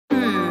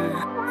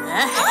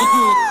What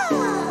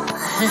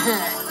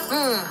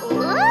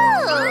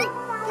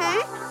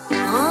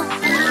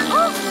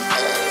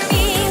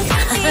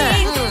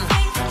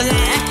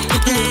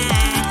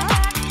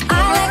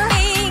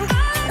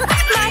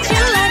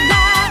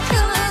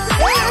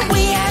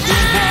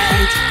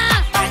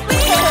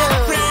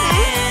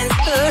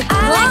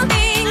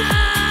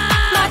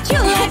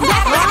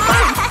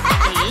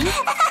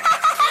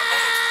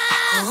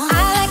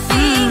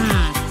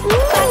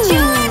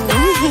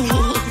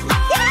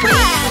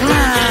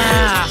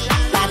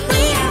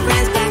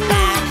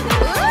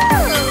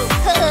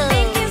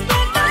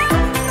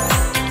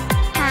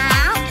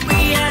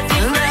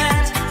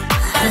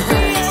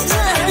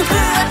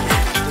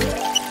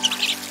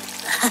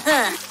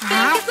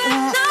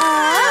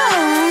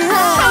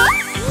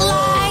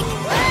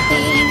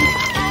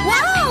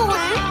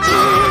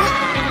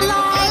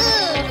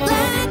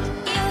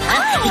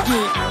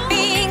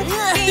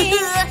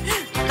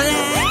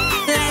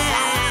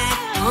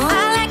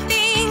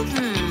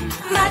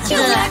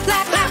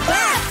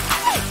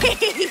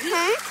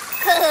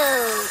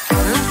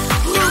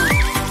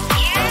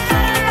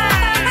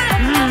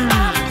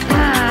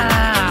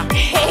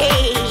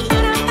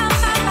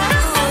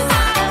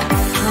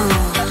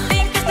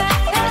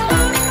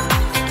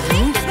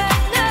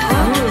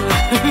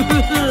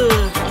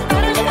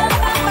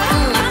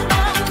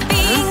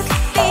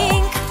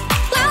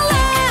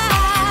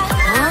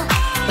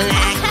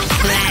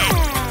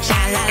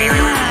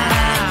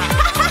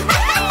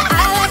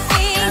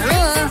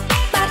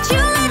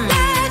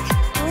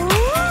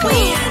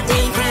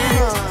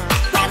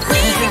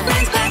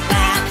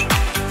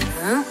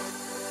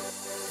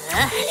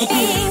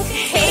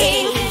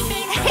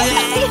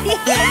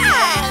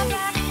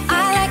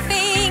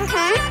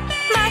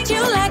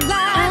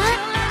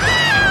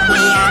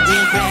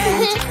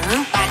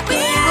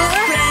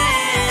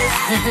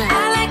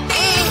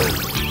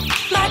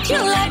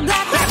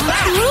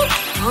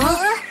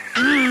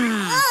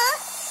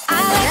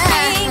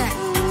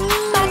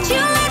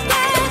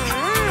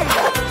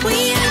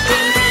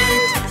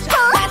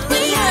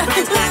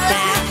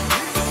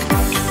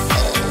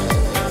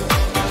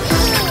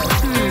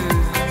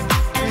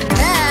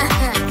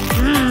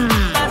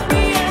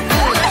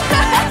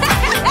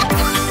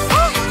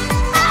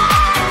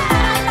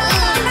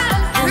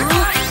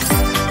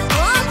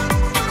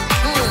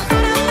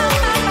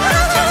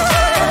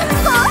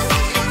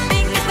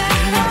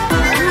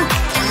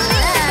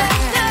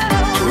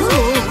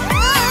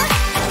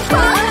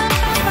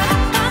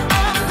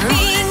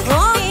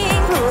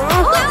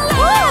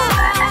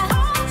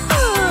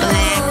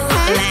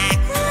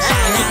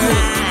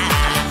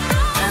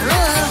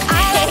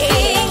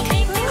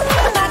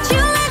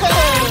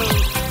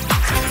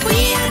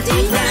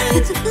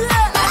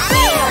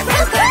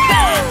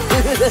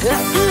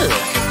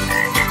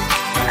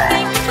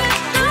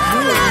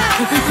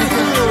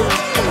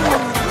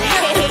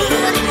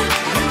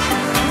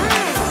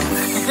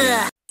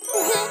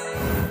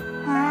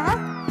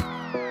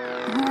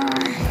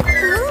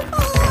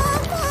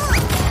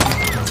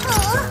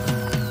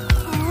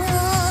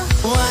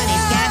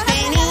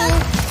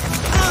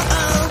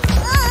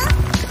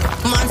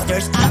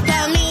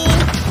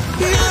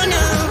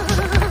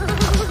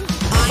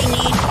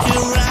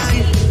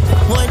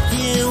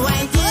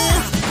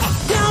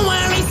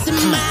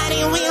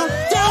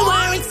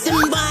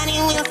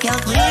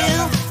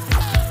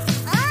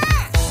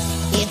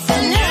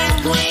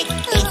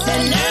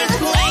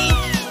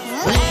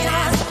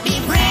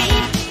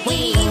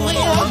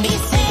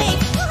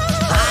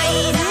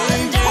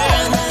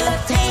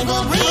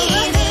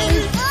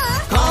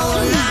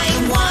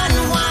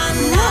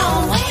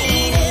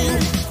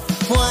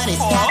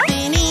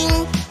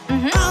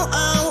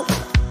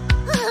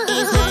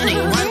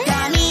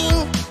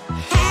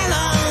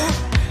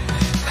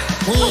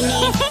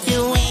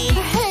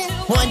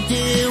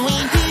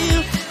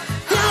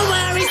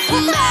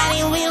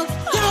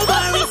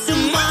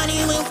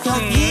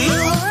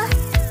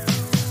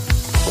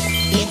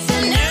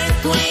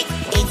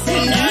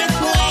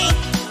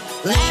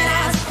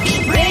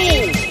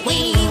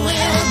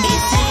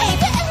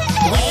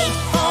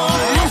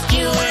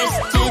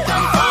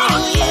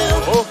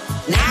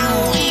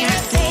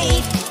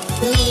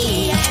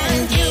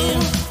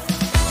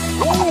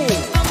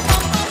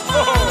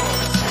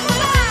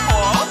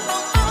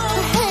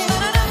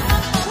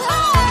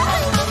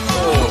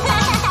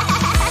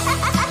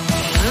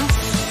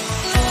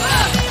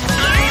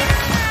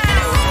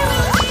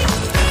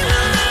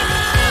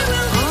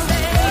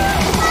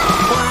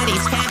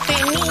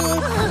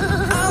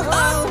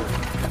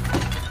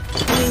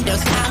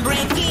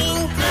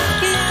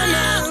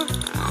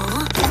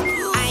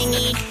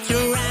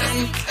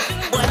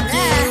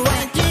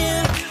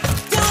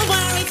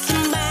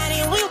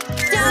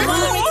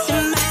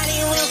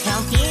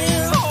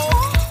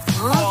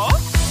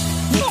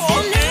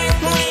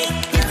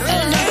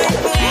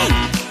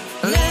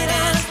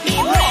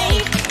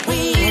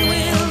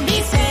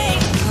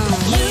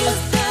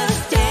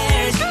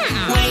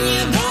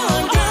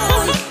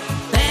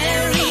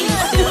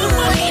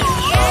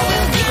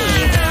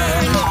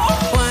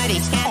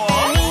is happening?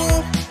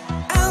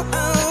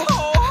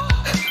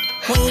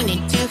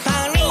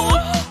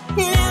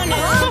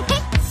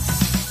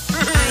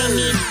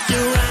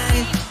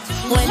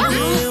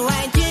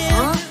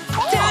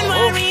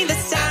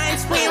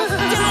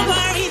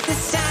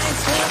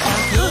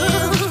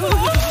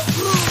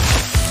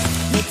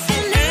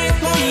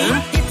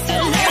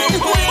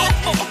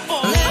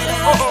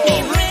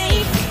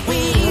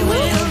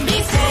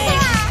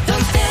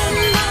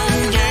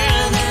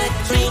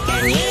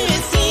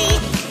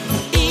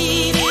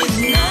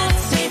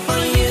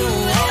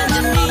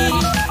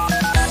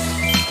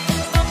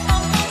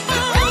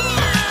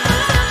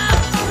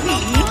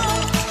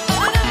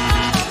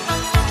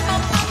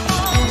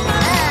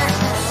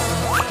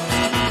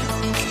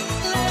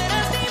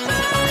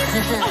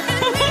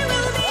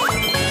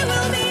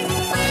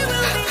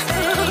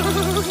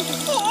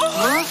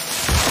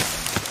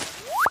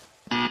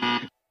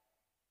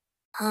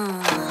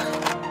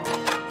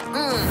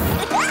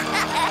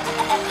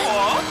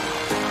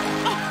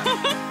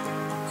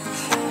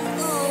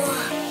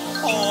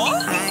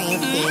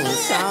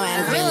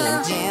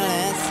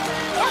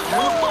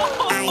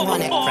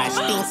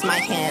 My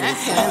head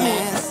is a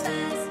mess.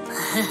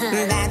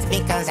 That's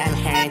because I'm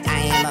hurt,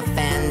 I am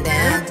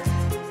offended.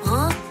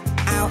 Oh,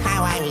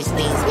 how I wish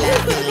things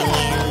were being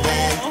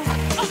ended.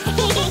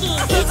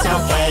 It's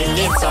okay,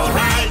 it's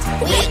alright.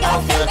 We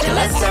all feel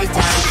jealous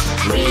sometimes.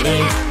 Breathe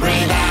in,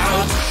 breathe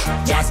out.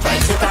 Just try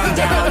to calm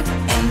down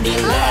and be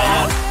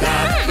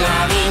loving.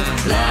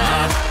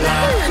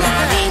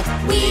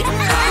 We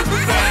are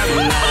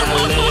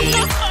family.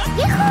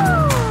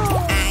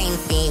 I'm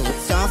feeling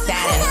so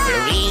sad and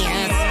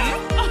furious.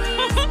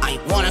 I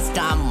wanna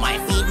stomp my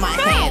feet, my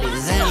head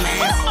is a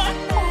mess.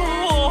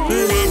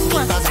 That's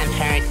because I'm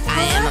hurt,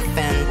 I am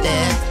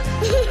offended.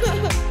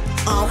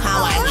 Oh, how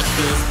I wish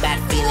this bad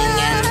feeling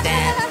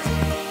ended.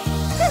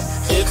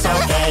 It's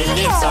okay,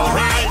 it's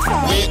alright.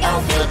 We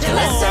all feel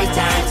jealous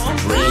sometimes.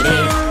 Breathe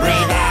in,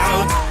 breathe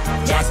out.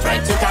 Just try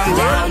to calm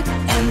down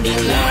and be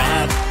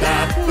loving.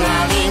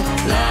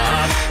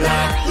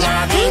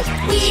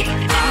 We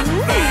are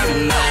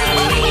family.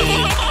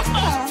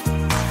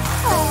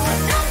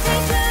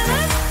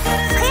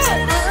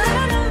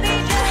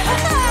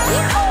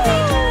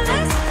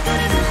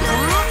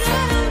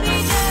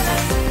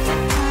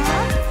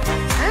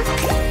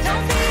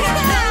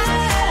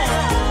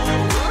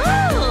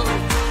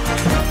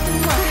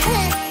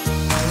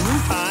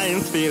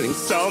 Feeling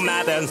so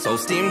mad and so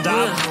steamed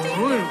up.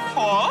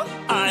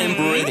 I'm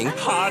breathing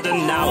harder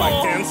now, I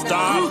can't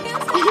stop.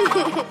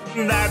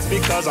 That's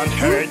because I'm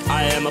hurt,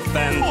 I am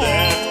offended.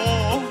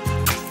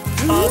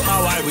 Oh,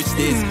 how I wish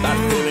this bad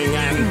feeling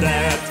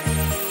ended.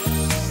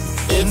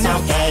 It's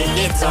okay,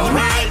 it's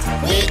alright.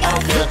 We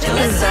all feel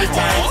jealous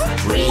sometimes.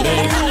 Breathe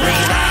in,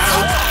 breathe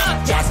out.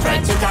 Just try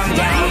to calm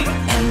down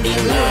and be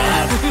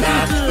loving.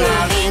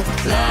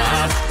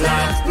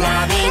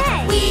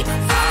 We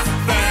are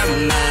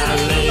family.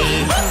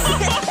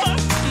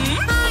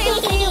 I am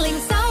feeling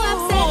so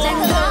upset and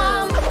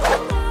calm.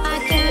 I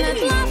cannot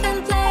laugh and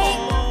play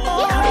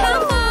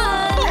have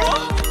fun.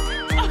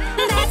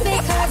 That's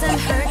because I'm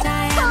hurt, I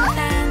am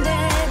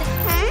offended.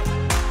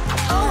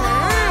 Oh,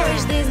 how I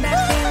wish this bad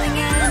feeling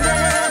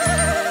ended.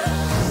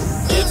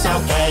 It's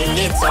okay,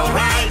 it's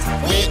alright.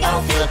 We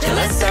all feel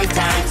jealous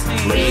sometimes.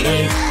 Breathe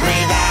in,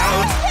 breathe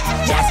out.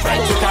 Just try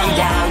to calm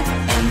down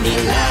and be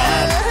loving.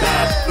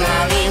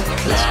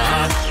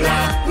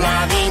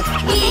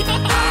 We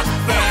are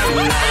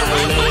family.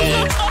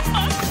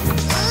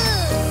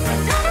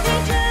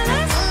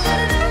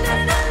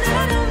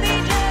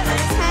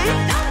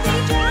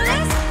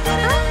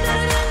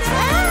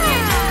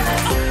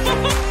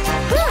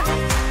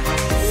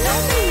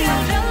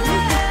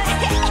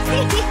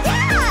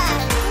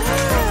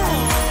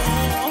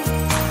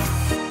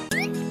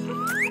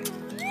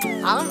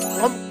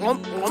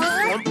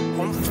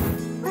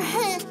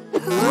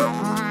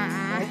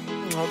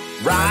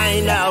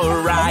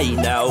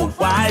 Rhino,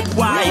 wipe.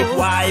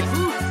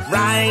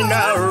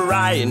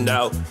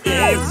 Rhino,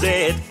 is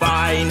it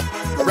fine?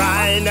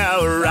 Rhino,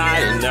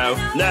 no.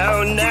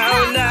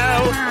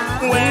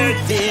 Where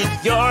did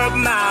your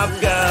mouth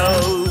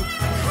go?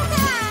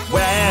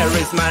 Where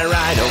is my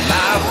rhino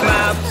mouth?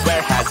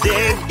 Where has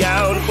it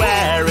gone?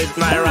 Where is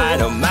my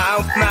rhino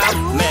mouth?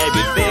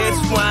 Maybe this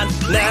one?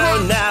 No,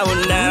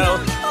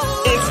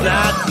 it's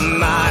not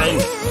mine.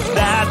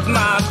 That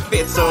mouth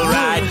fits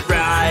alright,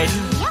 right?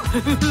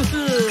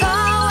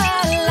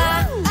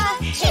 Koala,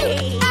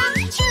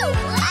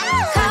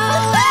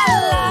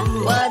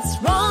 what's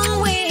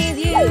wrong with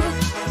you?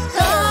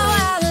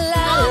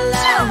 Koala,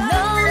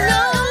 no.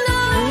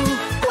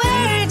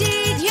 Where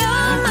did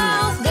your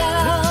mouth go?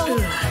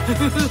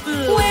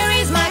 Where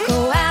is my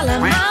koala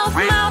mouth?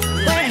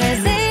 Where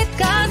has it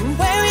gone?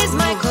 Where is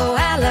my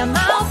koala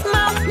mouth?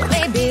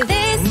 Maybe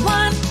this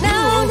one?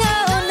 No,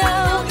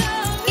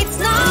 it's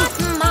not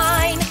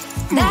mine.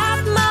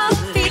 That mouth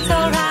fits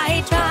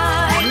alright, right?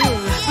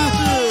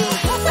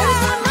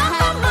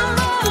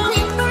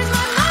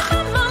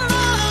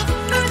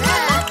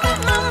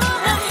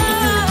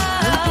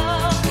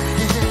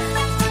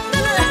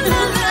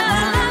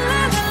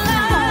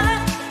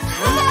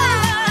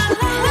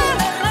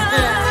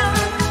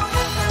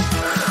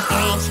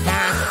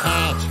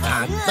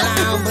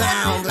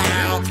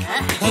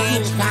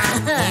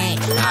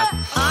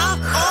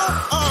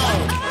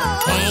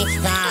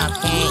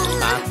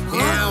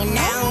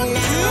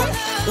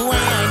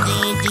 Where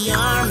did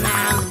your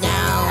mouth go?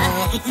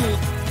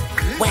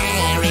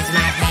 Where is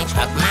my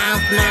hedgehog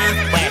mouth?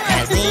 Where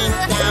has it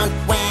gone?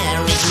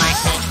 Where is my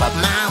hedgehog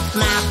mouth?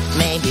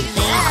 Maybe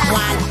this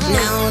one?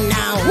 No,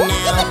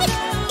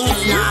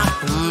 it's not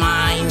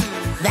mine.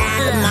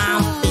 That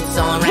mouth fits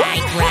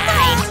alright,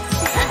 right?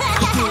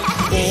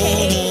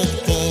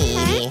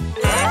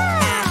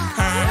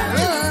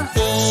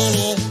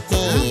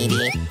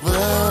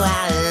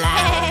 Voila.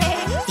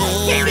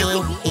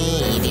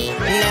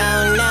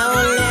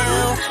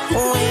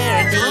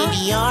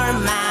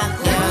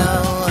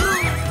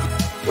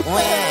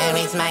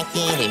 my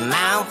kitty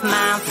mouth,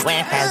 mouth?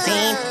 Where has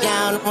it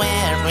gone?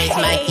 Where is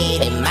my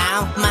kitty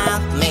mouth,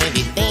 mouth?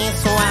 Maybe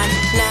this one?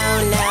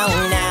 No, no,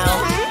 no,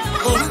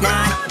 it's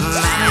not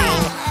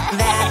mine.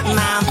 That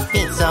mouth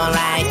fits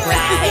alright,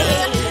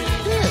 right?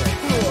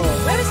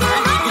 Where is my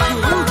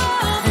mouth?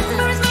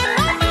 Where is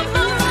my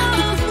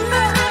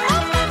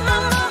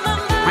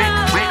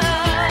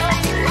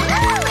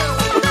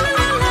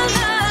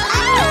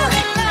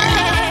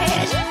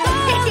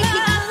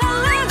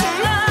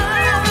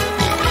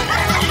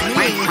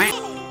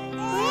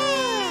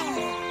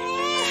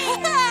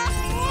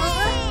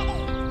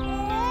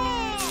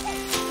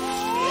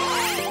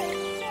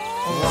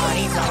What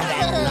is all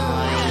that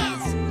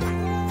noise?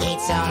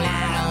 It's so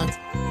loud.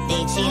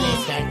 Did she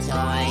lose her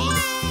toy?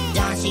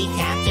 Does she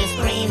have to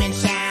scream and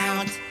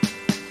shout?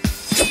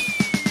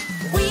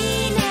 We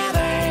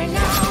never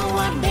know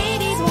what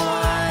babies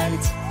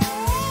want.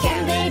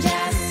 Can they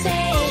just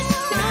say,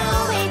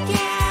 no, we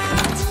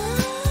can't?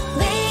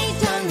 They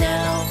don't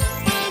know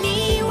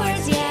any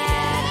words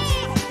yet.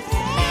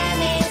 And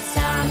it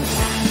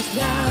sometimes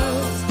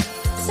goes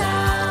so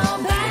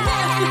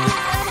bad.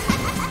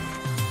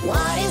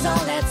 What is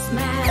all that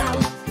smell?